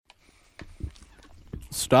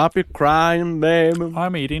Stop your crying, baby.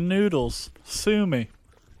 I'm eating noodles. Sue me.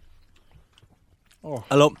 Oh.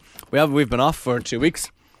 Hello. We've been off for 2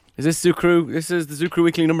 weeks. Is this Zoo Crew? This is the Zoo Crew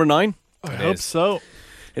Weekly number 9. I hope so.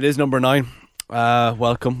 It is number 9.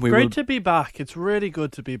 Welcome. Great to be back. It's really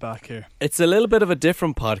good to be back here. It's a little bit of a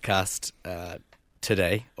different podcast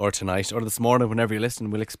today or tonight or this morning, whenever you're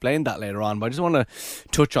listening. We'll explain that later on, but I just want to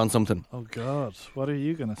touch on something. Oh God, what are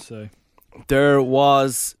you going to say? There's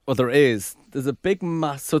a big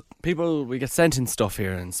mass. So we get sent in stuff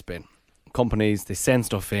here in Spain. Companies, they send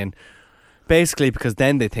stuff in. Basically, because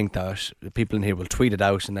then they think that the people in here will tweet it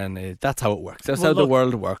out, and then that's how it works. That's how the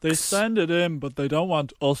world works. They send it in, but they don't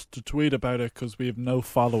want us to tweet about it because we have no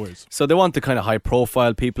followers. So they want the kind of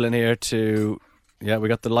high-profile people in here to... Yeah, we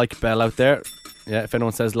got the like bell out there. Yeah, if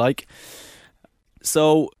anyone says like.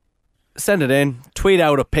 So send it in, tweet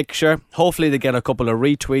out a picture. Hopefully they get a couple of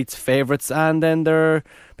retweets, favourites, and then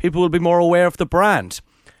people will be more aware of the brand.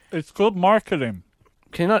 It's good marketing.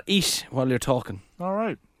 Can you not eat while you're talking? All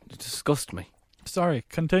right. You disgust me. Sorry,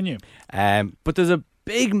 continue. But there's a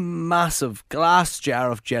big, massive glass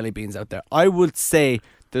jar of jelly beans out there. I would say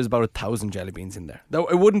there's about 1,000 jelly beans in there. Though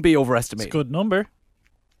it wouldn't be overestimated. It's a good number.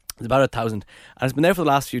 It's about 1,000. And it's been there for the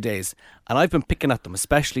last few days. And I've been picking at them,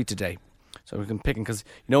 especially today. So we've been picking because,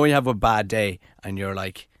 you know, when you have a bad day and you're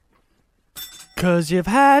like... Because you've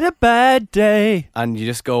had a bad day. And you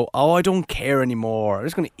just go, oh, I don't care anymore. I'm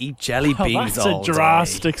just going to eat jelly beans all day. That's a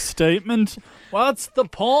drastic statement. What's the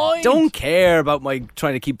point? Don't care about my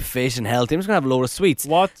trying to keep fit and healthy. I'm just going to have a load of sweets.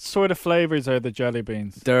 What sort of flavours are the jelly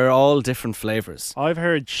beans? They're all different flavours. I've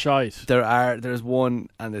heard shite. There's one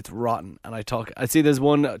and it's rotten. And I see there's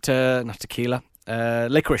one not tequila,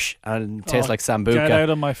 licorice, and it tastes like Sambuca. Get out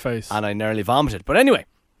of my face. And I nearly vomited. But anyway,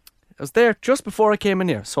 I was there just before I came in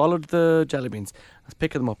here, swallowed the jelly beans. I was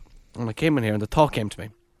picking them up and I came in here and the thought came to me.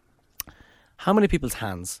 How many people's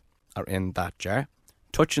hands are in that jar,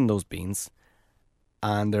 touching those beans,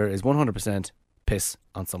 and there is 100% piss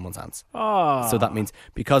on someone's hands? So that means,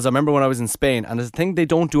 because I remember when I was in Spain, and there's a thing they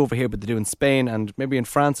don't do over here, but they do in Spain and maybe in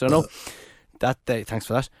France, I don't know, that day, thanks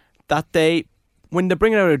for that, that day, when they're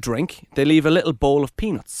bringing out a drink, they leave a little bowl of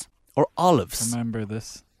peanuts or olives. Remember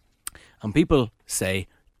this. And people say,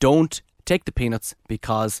 don't take the peanuts,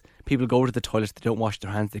 because people go to the toilet, they don't wash their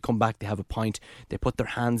hands, they come back, they have a pint, they put their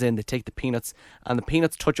hands in, they take the peanuts, and the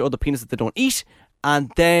peanuts touch other peanuts that they don't eat,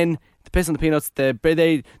 and then the piss on the peanuts,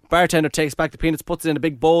 the bartender takes back the peanuts, puts it in a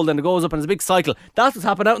big bowl, then it goes up and it's a big cycle. That's what's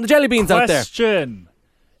happened out in the jelly beans out there. Question.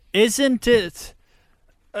 Isn't it...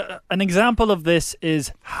 an example of this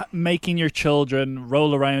is making your children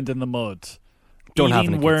roll around in the mud. Don't have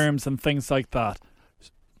eating any worms and things like that.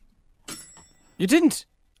 You didn't?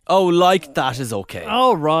 Oh, like that is okay.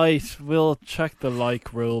 All right, we'll check the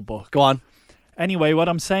rule book. Go on. Anyway, what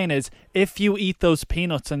I'm saying is, if you eat those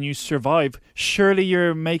peanuts and you survive, surely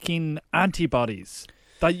you're making antibodies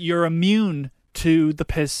that you're immune to the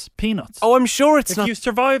piss peanuts. Oh, I'm sure it's not. If you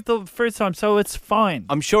survived the first time, so it's fine.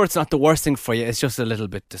 I'm sure it's not the worst thing for you. It's just a little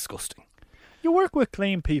bit disgusting. You work with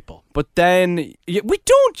clean people. But then, we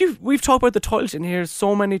don't. We've talked about the toilet in here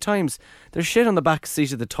so many times. There's shit on the back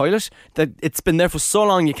seat of the toilet that it's been there for so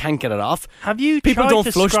long you can't get it off. Have you People tried don't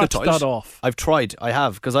to flush the scratch toilet. that off? I've tried. I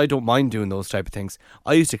have, because I don't mind doing those type of things.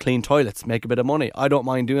 I used to clean toilets, make a bit of money. I don't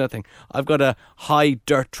mind doing that thing. I've got a high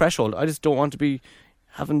dirt threshold. I just don't want to be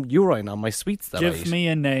having urine on my sweets that I eat. Give me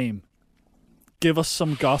a name. Give us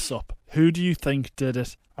some gossip. Who do you think did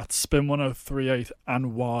it at Spin 1038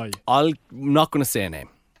 and why? I'm not going to say a name.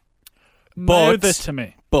 Mouth it to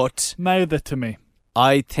me. But Mouth it to me.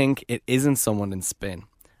 I think it isn't someone in Spain.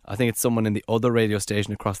 I think it's someone in the other radio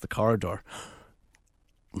station across the corridor.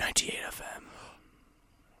 98 FM.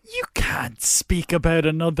 You can't speak about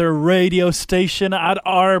another radio station at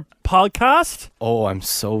our podcast. Oh, I'm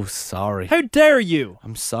so sorry. How dare you?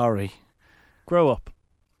 I'm sorry. Grow up.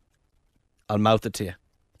 I'll mouth it to you.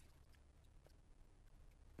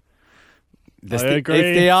 I agree.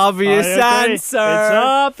 It's the obvious answer. It's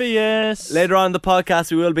obvious. Later on in the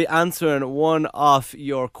podcast, we will be answering one of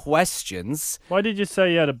your questions. Why did you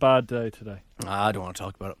say you had a bad day today? I don't want to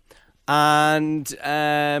talk about it. And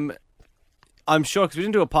I'm sure, because we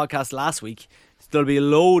didn't do a podcast last week, there'll be a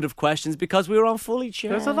load of questions because we were on fully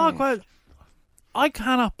charged. There's a lot of questions. I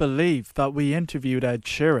cannot believe that we interviewed Ed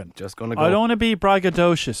Sheeran. Just going to go. I don't want to be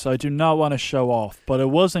braggadocious. I do not want to show off. But it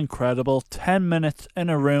was incredible. 10 minutes in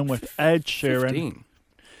a room with Ed Sheeran. 15.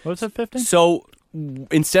 What was it, 15? So,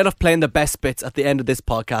 instead of playing the best bits at the end of this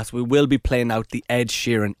podcast, we will be playing out the Ed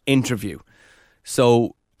Sheeran interview.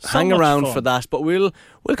 So hang around for that. But we'll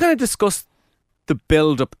kind of discuss the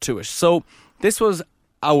build-up to it. So, this was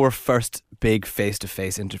our first big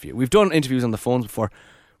face-to-face interview. We've done interviews on the phones before.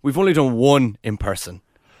 We've only done one in person.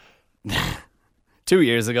 2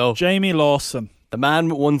 years ago. Jamie Lawson. The man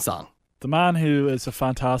with one song. The man who is a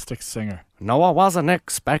fantastic singer. No, I wasn't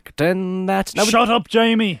expecting that. No, Shut up,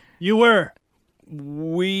 Jamie. You were.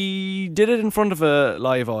 we did it in front of a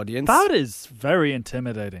live audience. That is very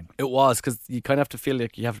intimidating. It was, because you kind of have to feel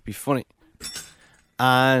like you have to be funny.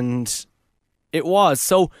 And it was.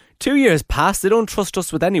 So 2 years passed. They don't trust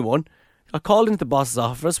us with anyone. I called into the boss's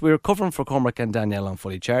office. We were covering for Cormac and Danielle on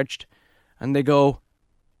Fully Charged. And they go,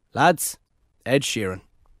 lads, Ed Sheeran.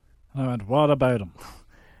 I went, what about him?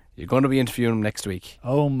 You're going to be interviewing him next week.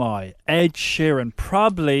 Oh my. Ed Sheeran.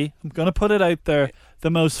 Probably, I'm going to put it out there, the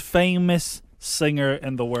most famous singer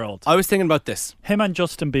in the world. I was thinking about this. Him and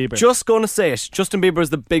Justin Bieber. Just going to say it. Justin Bieber is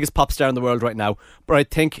the biggest pop star in the world right now. But I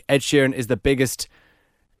think Ed Sheeran is the biggest.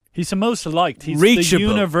 He's the most liked. He's reachable.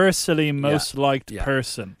 the universally most liked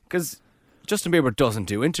person. Because Justin Bieber doesn't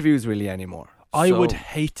do interviews really anymore. I would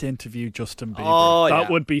hate to interview Justin Bieber. Oh, that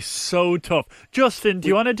would be so tough. Justin, do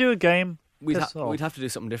you want to do a game? We'd have to do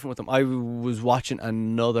something different with him. I was watching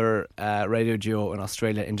another radio duo in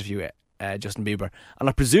Australia interview Justin Bieber, and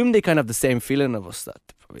I presume they kind of have the same feeling of us, that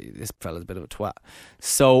this fella's a bit of a twat.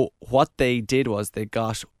 So what they did was they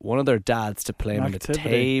got one of their dads to play him in a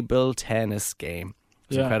table tennis game.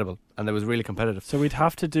 It was incredible, and it was really competitive. So we'd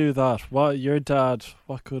have to do that. What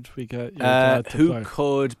could we get your dad to who play?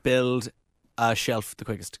 could build a shelf the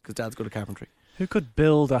quickest? Because dad's good at carpentry. Who could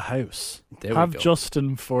build a house? Have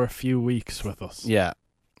Justin for a few weeks with us. Yeah.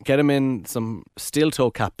 Get him in some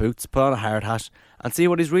steel-toe cap boots, put on a hard hat, and see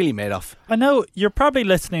what he's really made of. I know you're probably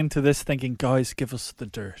listening to this thinking, guys, give us the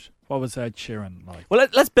dirt. What was Ed Sheeran like? Well,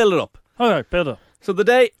 let's build it up. All right, build it. So the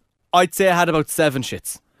day, I'd say I had about 7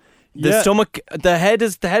 shits. The stomach, the head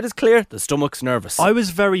is clear, the stomach's nervous. I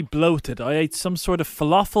was very bloated. I ate some sort of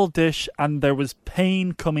falafel dish and there was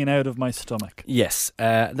pain coming out of my stomach. Yes.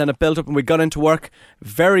 Then it built up and we got into work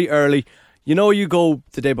very early. You know, you go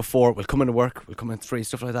the day before, we'll come into work, we'll come in 3,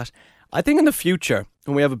 stuff like that. I think in the future,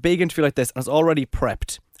 when we have a big interview like this and it's already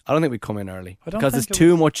prepped, I don't think we come in early. Because it's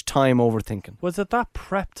too much time overthinking. Was it that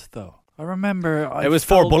prepped though? I remember it was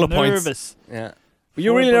 4 bullet points. Yeah. Were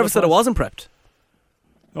you really nervous that it wasn't prepped?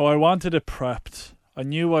 Oh, I wanted it prepped. I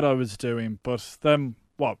knew what I was doing, but then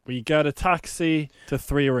what? We get a taxi to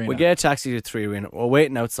 3 Arena. We get a taxi to 3 Arena. We're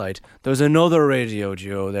waiting outside. There's another radio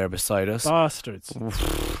duo there beside us. Bastards.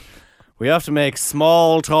 We have to make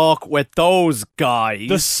small talk with those guys.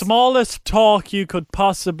 The smallest talk you could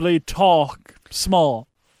possibly talk. Small.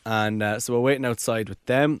 And so we're waiting outside with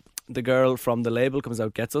them. The girl from the label comes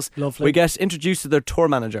out, gets us. Lovely. We get introduced to their tour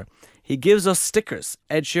manager. He gives us stickers,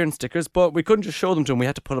 Ed Sheeran stickers, but we couldn't just show them to him. We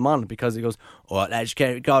had to put them on because he goes, oh, lads,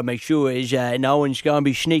 gotta make sure no one's gonna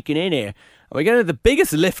be sneaking in here. And we get into the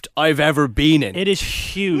biggest lift I've ever been in. It is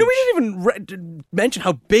huge. No, we didn't even mention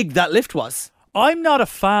how big that lift was. I'm not a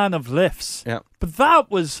fan of lifts. Yeah. But that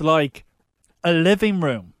was like a living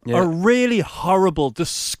room. Yeah. A really horrible,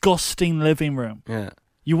 disgusting living room. Yeah.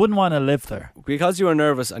 You wouldn't want to live there. Because you were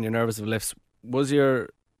nervous and you're nervous of lifts, was your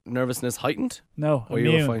nervousness heightened? No,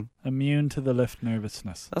 you were fine? Immune to the lift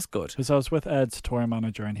nervousness. That's good. Because I was with Ed's tour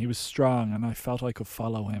manager and he was strong and I felt I could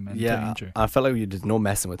follow him in danger. I felt like you did no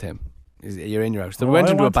messing with him. You're in your house. So we went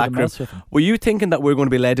into a back room. Were you thinking that we were going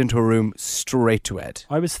to be led into a room straight to Ed?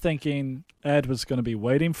 I was thinking Ed was going to be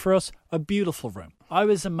waiting for us. A beautiful room. I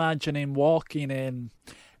was imagining walking in,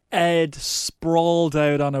 Ed sprawled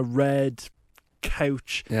out on a red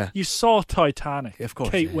couch. Yeah. You saw Titanic. Of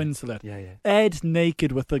course. Kate Winslet. Yeah. Ed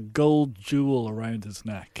naked with a gold jewel around his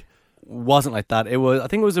neck. Wasn't like that. I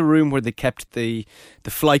think it was a room where they kept the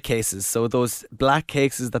flight cases. So those black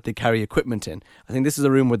cases that they carry equipment in. I think this is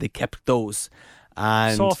a room where they kept those.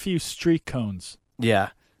 And saw a few street cones. Yeah.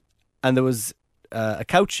 And there was a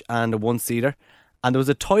couch and a 1-seater. And there was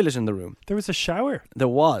a toilet in the room. There was a shower. There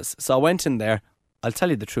was. So I went in there. I'll tell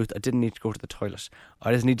you the truth, I didn't need to go to the toilet.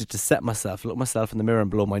 I just needed to set myself, look myself in the mirror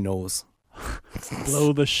and blow my nose.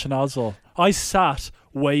 Blow the schnozzle. I sat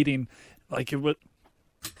waiting like it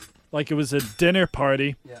was a dinner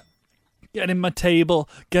party. Yeah. Getting my table,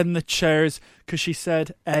 getting the chairs, because she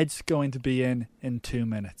said Ed's going to be in 2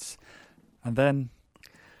 minutes. And then,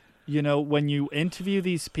 you know, when you interview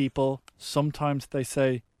these people, sometimes they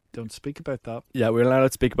say, don't speak about that. Yeah, we're allowed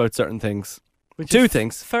to speak about certain things. Which 2 is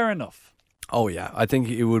things. Fair enough. Oh yeah, I think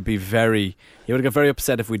he would get very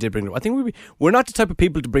upset if we did bring it up. I think we're not the type of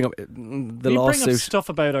people to bring up the lawsuit. Bring up stuff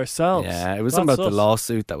about ourselves. Yeah, it was something about the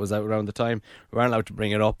lawsuit that was out around the time. We weren't allowed to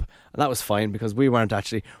bring it up, and that was fine because we weren't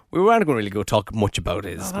going to really go talk much about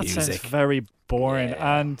his that music. Sounds very boring,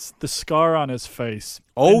 and the scar on his face.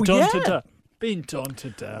 Oh yeah. Been done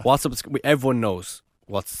to death. What's up? Everyone knows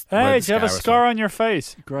what's. Hey, do you have a scar on your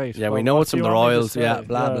face? Great. Yeah, well, we know what it's do from you the want me to Royals. say? Yeah,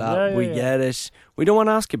 blah blah. We get it. We don't want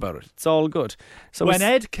to ask you about it. It's all good. So when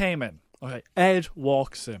Ed came in, okay, Ed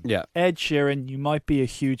walks in. Yeah. Ed Sheeran, you might be a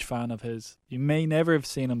huge fan of his. You may never have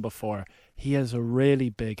seen him before. He has a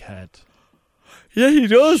really big head. Yeah, he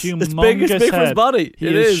does. Humongous It's big for his head. body. He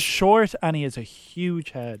It is is. short and he has a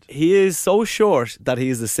huge head. He is so short that he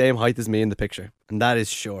is the same height as me in the picture, and that is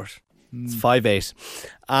short. It's 5'8".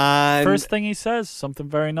 And First thing he says, something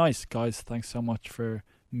very nice. Guys, thanks so much for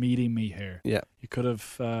meeting me here. yeah, You could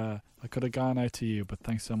have, I could have gone out to you, but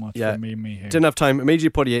thanks so much Yeah. for meeting me here. didn't have time. Immediately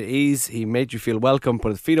put you at ease. He made you feel welcome. Put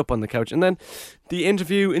his feet up on the couch, and then the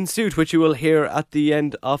interview ensued, which you will hear at the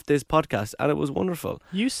end of this podcast, and it was wonderful.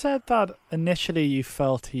 You said that initially you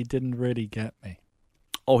felt he didn't really get me.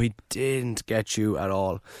 Oh, he didn't get you at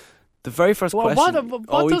all. The very first Well, question.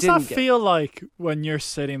 what he does that didn't get- feel like when you're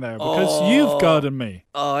sitting there? Because you've gotten me.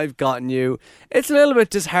 Oh, I've gotten you. It's a little bit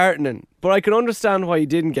disheartening, but I can understand why he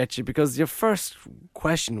didn't get you, because your first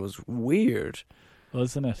question was weird.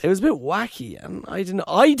 Wasn't it? It was a bit wacky, and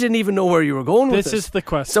I didn't even know where you were going with This it. is the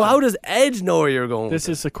question. So how does Ed know where you're going? This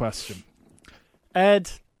with is the question. Ed,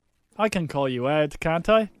 I can call you Ed, can't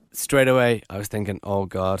I? it? Straight away, I was thinking, oh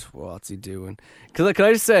God, what's he doing? Can I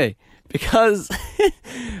just say, because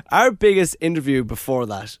our biggest interview before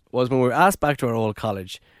that was when we were asked back to our old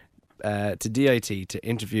college, to DIT, to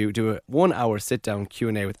interview, do a 1 hour sit down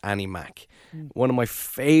Q&A with Annie Mac, one of my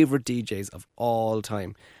favourite DJs of all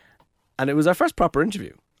time. And it was our first proper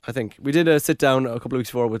interview, I think. We did a sit down a couple of weeks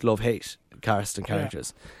before with Love Hate, cast and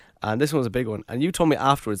characters. And this one was a big one. And you told me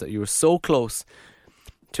afterwards that you were so close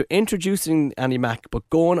to introducing Annie Mac, but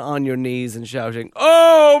going on your knees and shouting,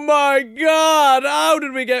 "Oh my God! How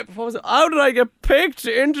did I get picked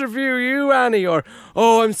to interview you, Annie?" Or,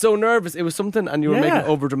 "Oh, I'm so nervous." It was something, and you were making it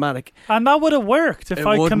over dramatic. And that would have worked if It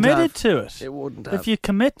I wouldn't committed have. to it. It wouldn't have. If you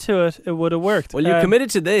commit to it, it would have worked. Well, you committed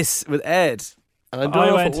to this with Ed, and I don't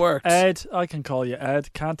know if it worked. Ed, I can call you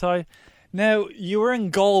Ed, can't I? Now, you were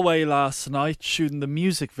in Galway last night shooting the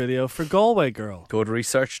music video for Galway Girl. Good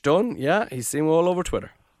research done. Yeah, he's seen all over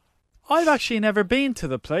Twitter. I've actually never been to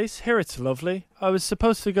the place. Here it's lovely. I was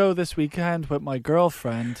supposed to go this weekend with my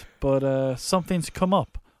girlfriend, but something's come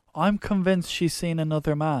up. I'm convinced she's seen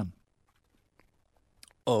another man.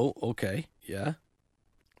 Oh, okay, yeah.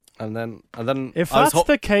 And then If I was that's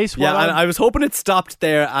the case, yeah, well, and I was hoping it stopped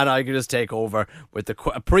there, and I could just take over with the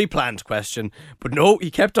a pre-planned question. But no,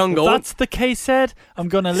 he kept on if going. that's the case, Ed, I'm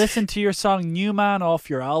going to listen to your song New Man off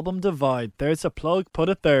your album Divide. There's a plug. Put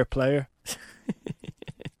it there, player.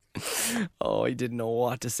 Oh, I didn't know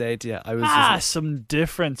what to say to you. I was Some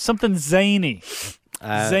different. Something zany.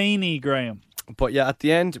 Zany, Graham. But yeah, at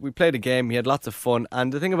the end, we played a game. We had lots of fun.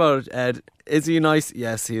 And the thing about it, Ed, is he nice?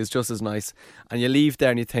 Yes, he is just as nice. And you leave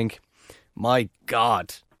there and you think, my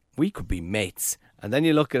God, we could be mates. And then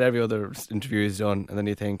you look at every other interview he's done, and then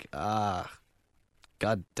you think, God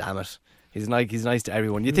damn it. He's nice to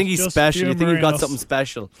everyone. You think he's just special. You think he's got humouring us. something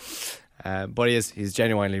special. But he's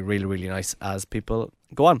genuinely really, really nice as people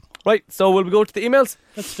go on. Right, so will we go to the emails?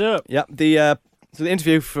 Let's do it. Yeah, so the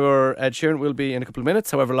interview for Ed Sheeran will be in a couple of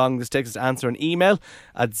minutes, however long this takes us to answer an email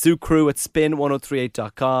at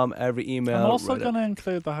zoocrew@spin1038.com. Every email. I'm also right going to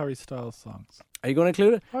include the Harry Styles songs. Are you going to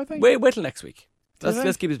include it? I think. Wait till next week. Do you Let's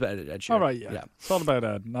think? keep it at Ed Sheeran. All right, yeah. It's all about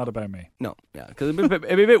Ed, not about me. No, yeah, because it'd be a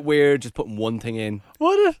bit weird just putting one thing in.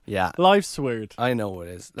 Would it? Yeah, Life's weird. I know it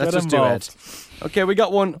is. Let's Get just involved. do Ed. Okay, we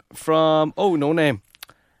got one from no name.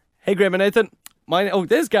 Hey, Graham and Nathan.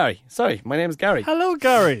 There's Gary. Sorry, my name is Gary. Hello,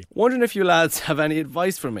 Gary. Wondering if you lads have any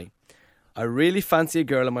advice for me. I really fancy a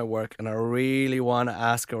girl in my work and I really want to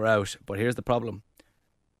ask her out, but here's the problem.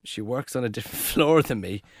 She works on a different floor than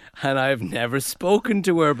me and I've never spoken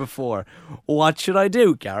to her before. What should I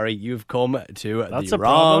do? Gary, you've come to That's the a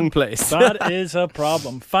wrong problem. place. That is a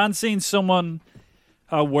problem. Fancying someone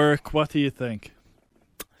at work, what do you think?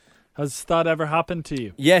 Has that ever happened to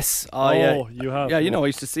you? Yes. You have. Yeah, I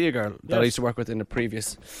used to see a girl that I Yes. used to work with in a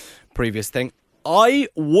previous thing. I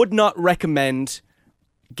would not recommend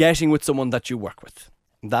getting with someone that you work with.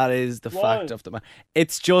 That is the Why? fact of the matter.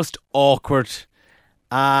 It's just awkward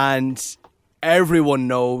and everyone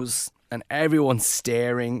knows and everyone's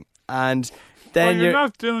staring and then you're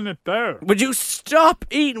not doing it there. Would you stop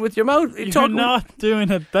eating with your mouth? You're not doing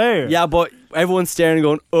it there. Yeah, but everyone's staring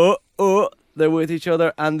and going, they're with each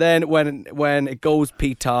other, and then when it goes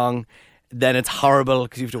Pete Tong, then it's horrible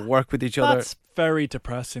because you have to work with each other. That's very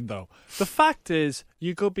depressing, though. The fact is,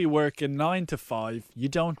 you could be working 9 to 5. You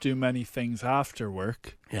don't do many things after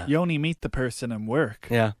work. Yeah. You only meet the person in work.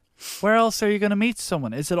 Yeah. Where else are you going to meet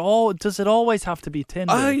someone? Does it always have to be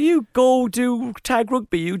Tinder? You go do tag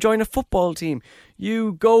rugby. You join a football team.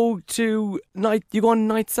 You go on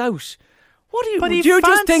nights out. What do you? But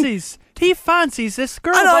he fancies this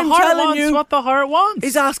girl. And I'm telling you, what the heart wants.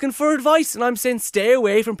 He's asking for advice, and I'm saying stay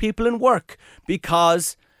away from people in work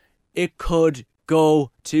because it could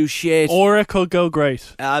go to shit. Or it could go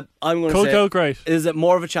great. I'm going to say could go great. Is it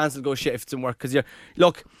more of a chance it'll go shit if it's in work? Because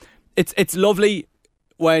it's lovely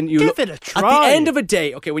when you give it a try. At the end of a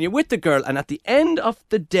day, okay, when you're with the girl, and at the end of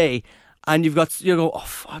the day, and you go,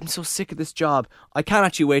 I'm so sick of this job. I can't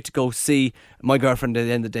actually wait to go see my girlfriend at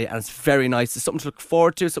the end of the day, and it's very nice. It's something to look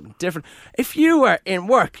forward to, something different. If you are in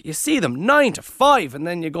work, you see them 9 to 5, and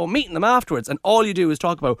then you go meeting them afterwards, and all you do is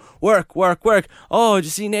talk about work. Oh, did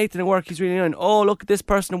you see Nathan at work? He's really nice. Oh, look at this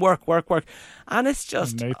person at work. And it's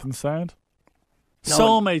just... Nathan sound? No,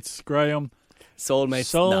 soulmates, Graham.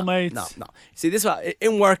 Soulmates. No. See, this one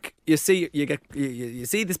in work, you see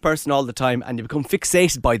this person all the time, and you become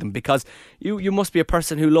fixated by them because you must be a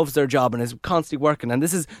person who loves their job and is constantly working. And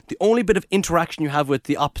this is the only bit of interaction you have with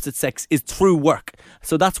the opposite sex is through work.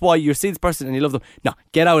 So that's why you see this person and you love them. No,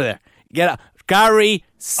 get out of there. Get out, Gary.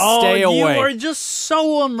 Stay away. You are just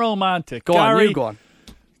so unromantic. Go on.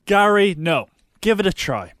 Gary, no, give it a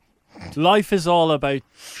try. Life is all about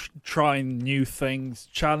trying new things,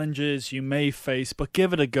 challenges you may face, but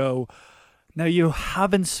give it a go. Now, you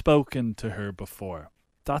haven't spoken to her before.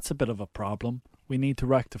 That's a bit of a problem. We need to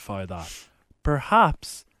rectify that.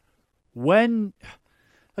 Perhaps you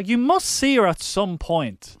must see her at some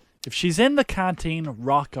point. If she's in the canteen,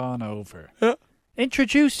 rock on over.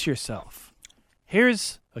 Introduce yourself.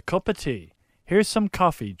 Here's a cup of tea. Here's some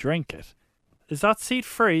coffee. Drink it. Is that seat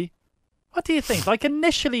free? What do you think?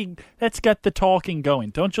 Initially, let's get the talking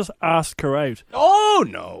going. Don't just ask her out. Oh,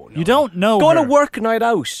 no. You don't know Go her. on a work night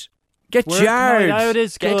out. Get jarred. Night out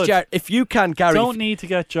is good. Get jarred. If you can, Gary. Don't need to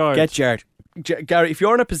get jarred. Get jarred. Gary, if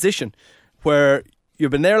you're in a position where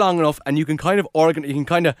you've been there long enough and you can kind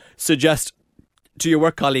of suggest to your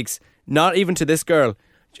work colleagues, not even to this girl,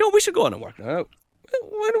 we should go on a work night out.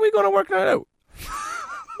 When are we going to work night out?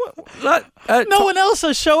 No one else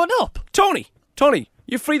has shown up. Tony,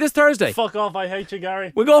 you free this Thursday? Fuck off, I hate you,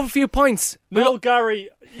 Gary. We'll go for a few pints. Gary,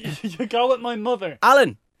 you go with my mother.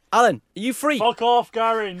 Alan, are you free? Fuck off,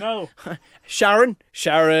 Gary, no. Sharon.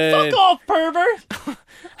 Fuck off, pervert.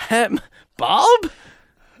 Bob.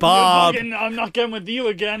 I'm not getting with you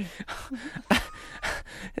again.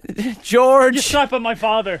 George. You're slapping my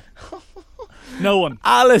father. No one.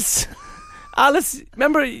 Alice,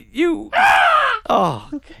 remember you? Oh,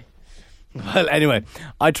 okay. Well, anyway,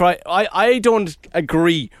 I don't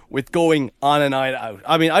agree with going on a night out.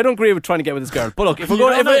 I mean, I don't agree with trying to get with this girl. But look, if we're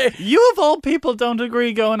going, you of all people don't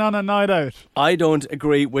agree going on a night out. I don't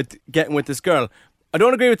agree with getting with this girl. I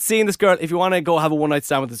don't agree with seeing this girl. If you want to go have a one night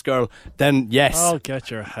stand with this girl, then yes. Oh, get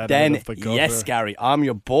your head out of the gutter. Yes, Gary, I'm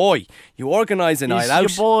your boy. You organise a night out.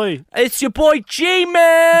 It's your boy. It's your boy,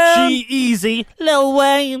 G-Man. G-Easy, Lil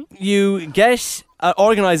Wayne. You get...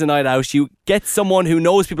 organise a night out. You get someone who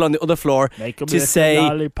knows people on the other floor to say,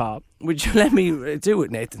 lollipop. Would you let me do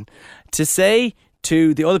it, Nathan? To say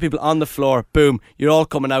to the other people on the floor, boom, you're all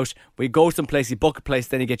coming out. We go someplace, you book a place,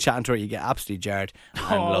 then you get chatting to her, you get absolutely jarred.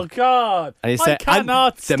 God. And you say, I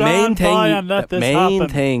cannot stand by and let this happen. The main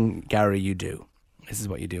thing, Gary, you do. This is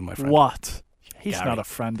what you do, my friend. What? He's Gary, not a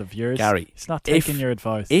friend of yours. Gary. He's not taking your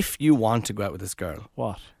advice. If you want to go out with this girl.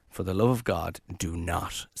 What? For the love of God, do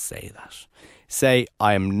not say that. Say,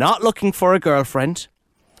 I am not looking for a girlfriend.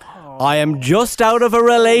 I am just out of a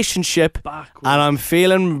relationship and I'm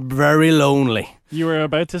feeling very lonely. You were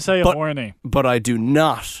about to say horny. But I do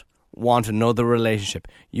not want another relationship.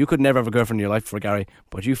 You could never have a girlfriend in your life for Gary,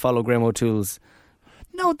 but you follow Graham O'Toole's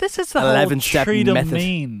No, this is the 11-step treat method.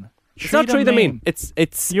 Mean. It's not treat them mean.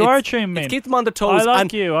 You are treating mean. It's keep them on their toes. I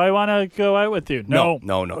like you. I want to go out with you. No.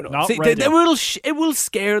 Not See, it will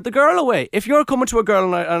scare the girl away. If you're coming to a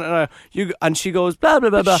girl and she goes blah blah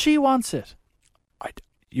blah blah. She wants it.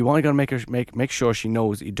 You want to make sure she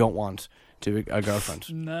knows that you don't want a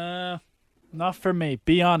girlfriend. Nah, not for me.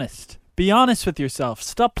 Be honest. Be honest with yourself.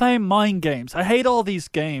 Stop playing mind games. I hate all these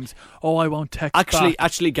games. Oh, I won't text back.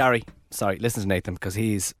 Actually, Gary. Sorry, listen to Nathan because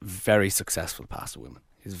he's very successful past women.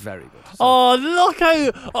 He's very good. So. Oh, look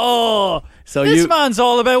how... this man's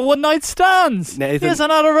all about one-night stands. Nathan, he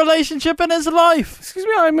hasn't had a relationship in his life. Excuse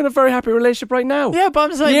me, I'm in a very happy relationship right now. Yeah,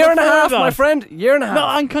 but I'm saying... Year and a half, my friend. Year and a half. No,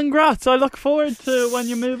 and congrats. I look forward to when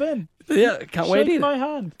you move in. Yeah, can't wait either. Shake my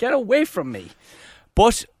hand. Get away from me.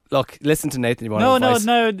 But Look, listen to Nathan. You want No, advice?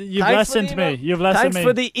 no. You've listened to me. You've listened to me. Thanks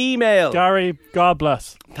for the email. Gary, God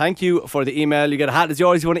bless. Thank you for the email. You get a hat as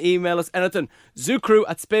yours. You want to email us anything.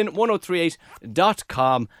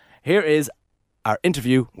 zoocrew@spin1038.com. Here is our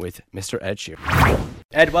interview with Mr. Ed Sheeran.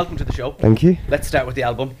 Ed, welcome to the show. Thank you. Let's start with the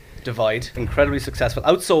album, Divide. Incredibly successful.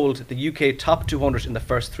 Outsold the UK top 200 in the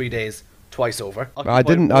first 3 days. Twice over. I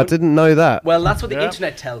didn't know that. Well, that's what the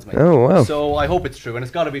internet tells me. Oh, wow. So I hope it's true, and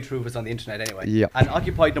it's got to be true if it's on the internet anyway. Yeah. And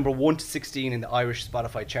occupied number 1 to 16 in the Irish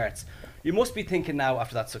Spotify charts. You must be thinking now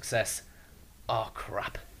after that success, oh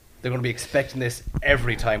crap, they're going to be expecting this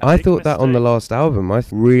every time. I thought that on the last album. I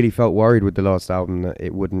really felt worried with the last album that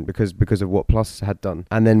it wouldn't because of what Plus had done.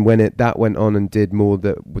 And then when that went on and did more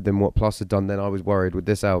than what Plus had done, then I was worried with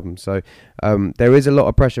this album. So there is a lot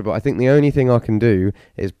of pressure, but I think the only thing I can do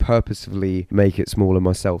is purposefully make it smaller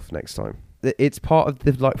myself next time. It's part of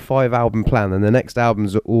the 5 album plan, and the next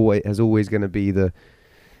album's always going to be the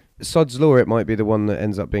Sod's Law. It might be the one that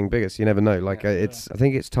ends up being biggest. You never know. I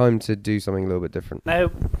think it's time to do something a little bit different.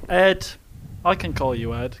 Now, Ed, I can call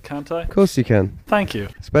you Ed, can't I? Of course you can. Thank you.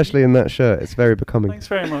 Especially in that shirt. It's very becoming. Thanks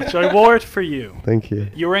very much. I wore it for you. Thank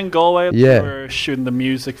you. You were in Galway. Yeah. You were shooting the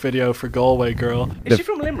music video for Galway Girl. Is she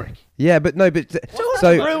from Limerick? Yeah, but no, but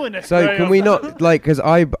so can we not because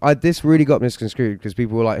I this really got misconstrued because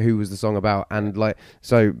people were like, who was the song about? And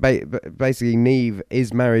basically Niamh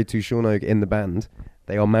is married to Sean Oak in the band.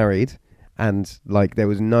 They are married, and there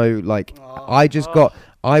was no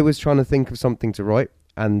I was trying to think of something to write,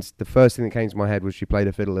 and the first thing that came to my head was she played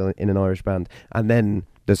a fiddle in an Irish band, and then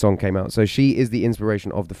the song came out. So she is the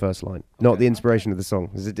inspiration of the first line, not the inspiration of the song.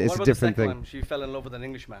 It's a different thing. Line? She fell in love with an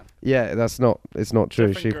Englishman. Yeah, it's not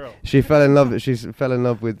true. Girl. She fell in love. She fell in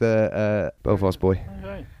love with the Belfast boy.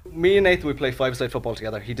 Okay. Me and Nathan, we play 5-a-side football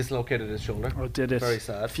together. He dislocated his shoulder. Oh, did it? Very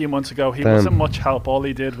sad. A few months ago. He Damn. wasn't much help. All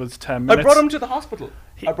he did was 10 minutes. I brought him to the hospital.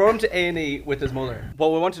 I brought him to A&E with his mother.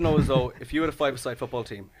 What we want to know is, though, if you had a 5-a-side football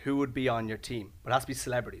team, who would be on your team? It has to be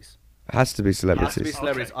celebrities. Has to be celebrities. Has to be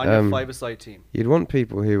celebrities on your 5-a-side team. You'd want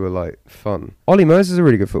people who were fun. Ollie Murs is a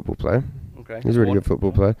really good football player. Okay. He's a really good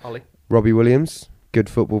football player. Ollie. Robbie Williams, good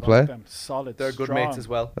football player. Them solid. They're good strong. mates as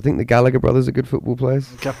well. I think the Gallagher brothers are good football players.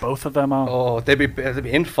 Get both of them on. Oh, they'd be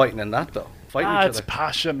infighting in that though. Fighting each It's other.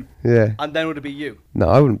 passion. Yeah. And then would it be you? No,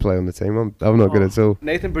 I wouldn't play on the team. I'm not good at all.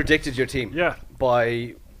 Nathan predicted your team. Yeah.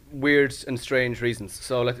 By weird and strange reasons.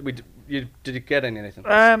 So did you get any, Nathan?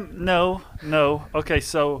 No. Okay,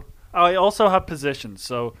 so I also have positions.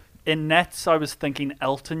 So in nets, I was thinking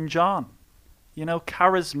Elton John.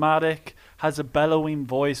 Charismatic, has a bellowing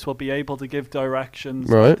voice, will be able to give directions.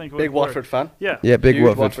 Right. I think it would Big work. Watford fan. Yeah. Yeah, big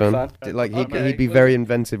Huge Watford Watford fan. He'd be very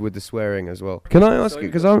inventive with the swearing as well. Can I ask you,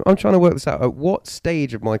 because I'm trying to work this out, at what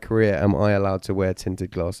stage of my career am I allowed to wear tinted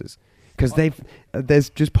glasses? Because there's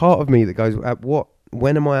just part of me that goes,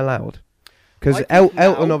 when am I allowed? Because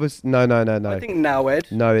Elton obviously, no. I think now, Ed.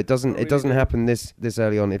 No, it doesn't. It doesn't happen this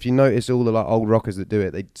early on. If you notice, all the old rockers that do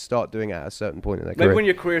it, they start doing it at a certain point in their career. Maybe when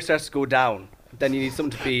your career starts to go down, then you need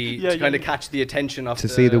something to kind of catch the attention of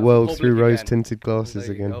see the world public through again. rose-tinted glasses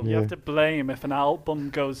There you again. go. You have to blame, if an album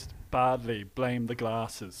goes badly, blame the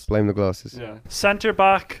glasses. Blame the glasses. Yeah. Centre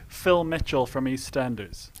back, Phil Mitchell from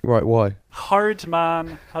EastEnders. Right? Why? Hard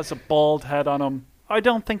man, has a bald head on him. I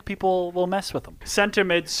don't think people will mess with him. Centre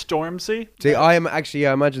mid, Stormzy. See, I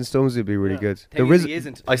imagine Stormzy would be really good. He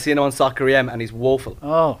isn't. I seen him on Soccer EM and he's woeful.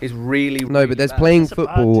 Oh. He's really No, but there's bad. playing That's a bad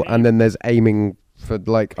football team. and then there's aiming for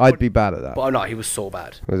I'd be bad at that. But no, he was so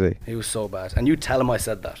bad. Was he? He was so bad. And you tell him I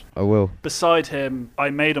said that. I will. Beside him,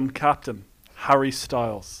 I made him captain. Harry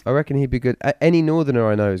Styles. I reckon he'd be good. Any northerner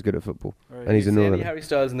I know is good at football, Right. and he's a See any northerner. Harry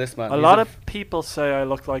Styles in this man. A lot of people say I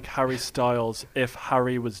look like Harry Styles if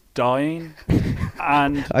Harry was dying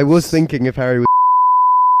and I was thinking if Harry was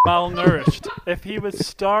malnourished. If he was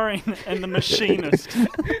starring in The Machinist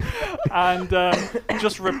and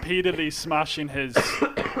just repeatedly smashing his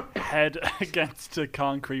head against a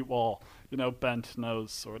concrete wall. Bent nose,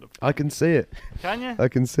 sort of. I can see it. Can you? I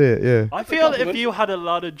can see it, yeah. I feel if you had a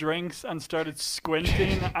lot of drinks and started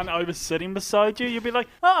squinting and I was sitting beside you, you'd be like,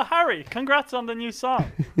 "Oh, Harry, congrats on the new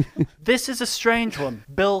song." This is a strange one.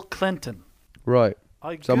 Bill Clinton. Right.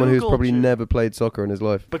 I Someone who's Googled probably you never played soccer in his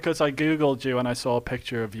life. because I Googled you and I saw a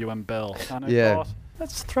picture of you and Bill. And I Yeah. thought,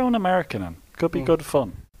 let's throw an American in. Could be good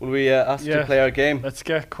fun. Will we ask you to Yeah. play our game? Let's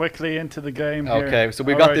get quickly into the game here. Okay, so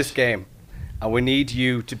we've All got right. this game. And we need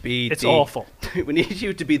you to be It's awful. we need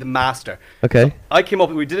you to be the master. Okay. I came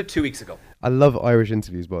up, we did it 2 weeks ago. I love Irish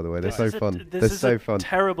interviews, by the way. They're This so is a- fun. This They're is so a fun.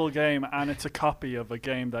 terrible game, and it's a copy of a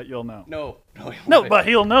game that you'll know. No. No, but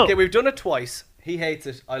he'll know. Okay, we've done it twice. He hates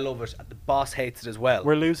it. I love it. The boss hates it as well.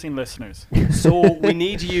 We're losing listeners. So we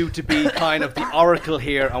need you to be kind of the oracle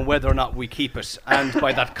here on whether or not we keep it. And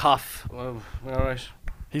by that cough, well, all right.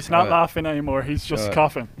 He's not laughing anymore. He's just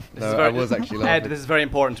coughing. I was actually laughing. Ed, this is very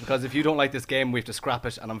important because if you don't like this game, we have to scrap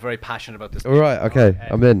it. And I'm very passionate about this. All right, okay,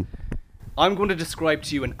 I'm in. I'm going to describe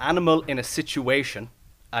to you an animal in a situation,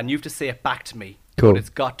 and you have to say it back to me. Cool. But it's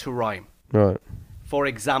got to rhyme. Right. For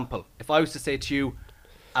example, if I was to say to you,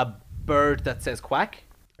 a bird that says quack.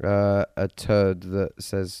 A turd that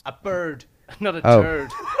says... A bird, not a Oh.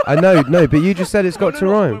 turd. I know, but you just said it's got to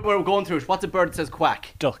rhyme. We're going through it. What's a bird that says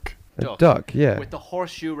quack? Duck. A duck, yeah. With the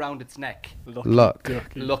horseshoe round its neck. Luck.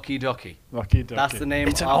 Ducky. Lucky Ducky. Lucky Ducky. That's the name.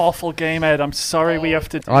 It's an of awful game, Ed. I'm sorry we have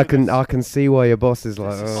to do I this. can see why your boss is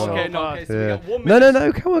like... This is oh. so Okay, no, bad. okay, so Yeah. we got 1 minute.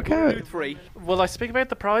 No, come on, One, carrot. 2, 3. Will I speak about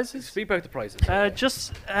the prizes? Speak about the prizes.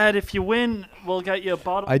 Just, Ed, if you win, we'll get you a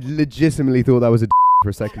bottle. I legitimately thought that was a for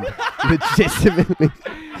a second. Legitimately.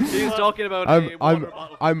 He's talking about I'm a water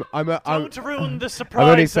bottle. Don't ruin the surprise. I'm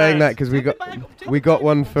only saying Ed. that because we got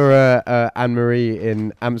one for Anne Marie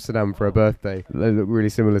in Amsterdam for her birthday. They look really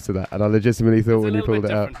similar to that, and I legitimately thought It's a when you little pulled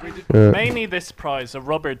bit it out. different. We did- Yeah. Mainly this prize, a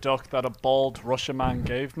rubber duck that a bald Russian man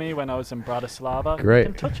gave me when I was in Bratislava. Great.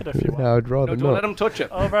 You can touch it if you want. No, I'd rather No, don't let not. him touch it.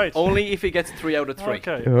 Oh, right. Only if he gets 3 out of 3.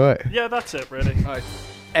 Okay. All right. Yeah, that's it, really. All right.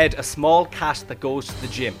 Ed, a small cat that goes to the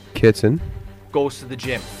gym. Kitten. Goes to the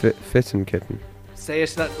gym. Fitten kitten. Say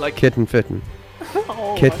it that like. Kitten fitten.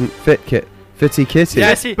 Oh, Kitten fit kit. Fitty kitty.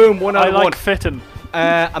 Yes, Fitty. boom, 1 out I of like 1. fitting.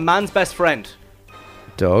 A man's best friend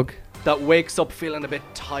Dog. that wakes up feeling a bit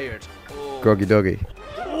tired. Oh. Groggy doggy.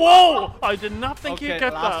 Whoa! I did not think Okay, you'd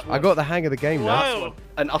get last that. I got the hang of the game now. Wow.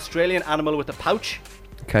 An Australian animal with a pouch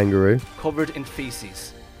Kangaroo. covered in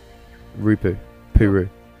feces. Rupu. Poo.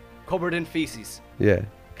 Covered in feces. Yeah.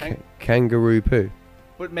 Kang- Kangaroo poo.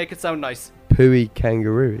 But make it sound nice. Pooey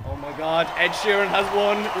kangaroo. Oh my god, Ed Sheeran has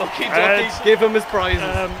won. Lucky Ed. Ducky. Give him his prizes.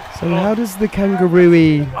 So how does the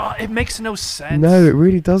kangaroo-y... Oh, it makes no sense. No, it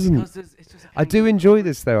really doesn't. Because it's just a I do enjoy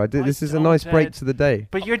this though. This is a don't, nice break Ed. to the day.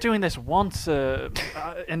 But you're doing this once in an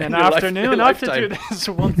In your life- afternoon. your I have to lifetime. do this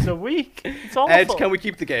once a week. It's awful. Ed, can we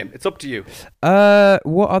keep the game? It's up to you.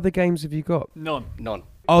 What other games have you got? None. None.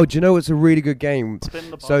 Oh, do you know what's a really good game?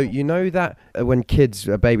 Spin the So bottle. you know that when kids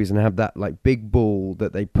are babies and have that like big ball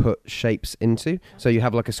that they put shapes into, so you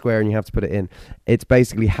have like a square and you have to put it in. It's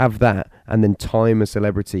basically have that and then time a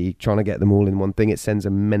celebrity trying to get them all in one thing. It sends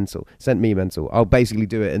me mental. I'll basically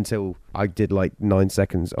do it until I did like 9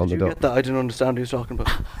 seconds on Did the you dot. get that? I didn't understand who he was talking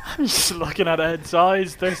about. I'm just looking at Ed's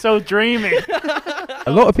eyes. They're so dreamy.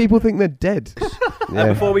 A lot of people think they're dead. Yeah.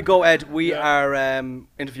 Before we go, Ed, we are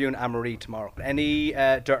interviewing Anne-Marie tomorrow. Any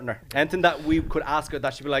dirt on her? Anything that we could ask her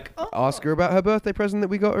that she'd be like, oh, Ask her about her birthday present that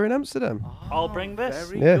we got her in Amsterdam. I'll bring this.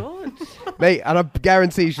 very Yeah. good. Mate, and I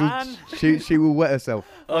guarantee And- she will wet herself.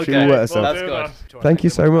 She Okay, will wet well, herself. that's do good. that. Thank you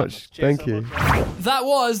so much. Cheers. Thank you. That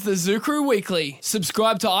was the Zoo Crew Weekly.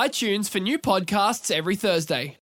 Subscribe to iTunes for new podcasts every Thursday.